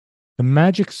The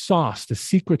magic sauce, the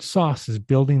secret sauce is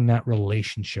building that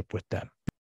relationship with them.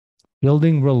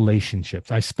 Building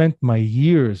relationships. I spent my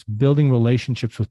years building relationships with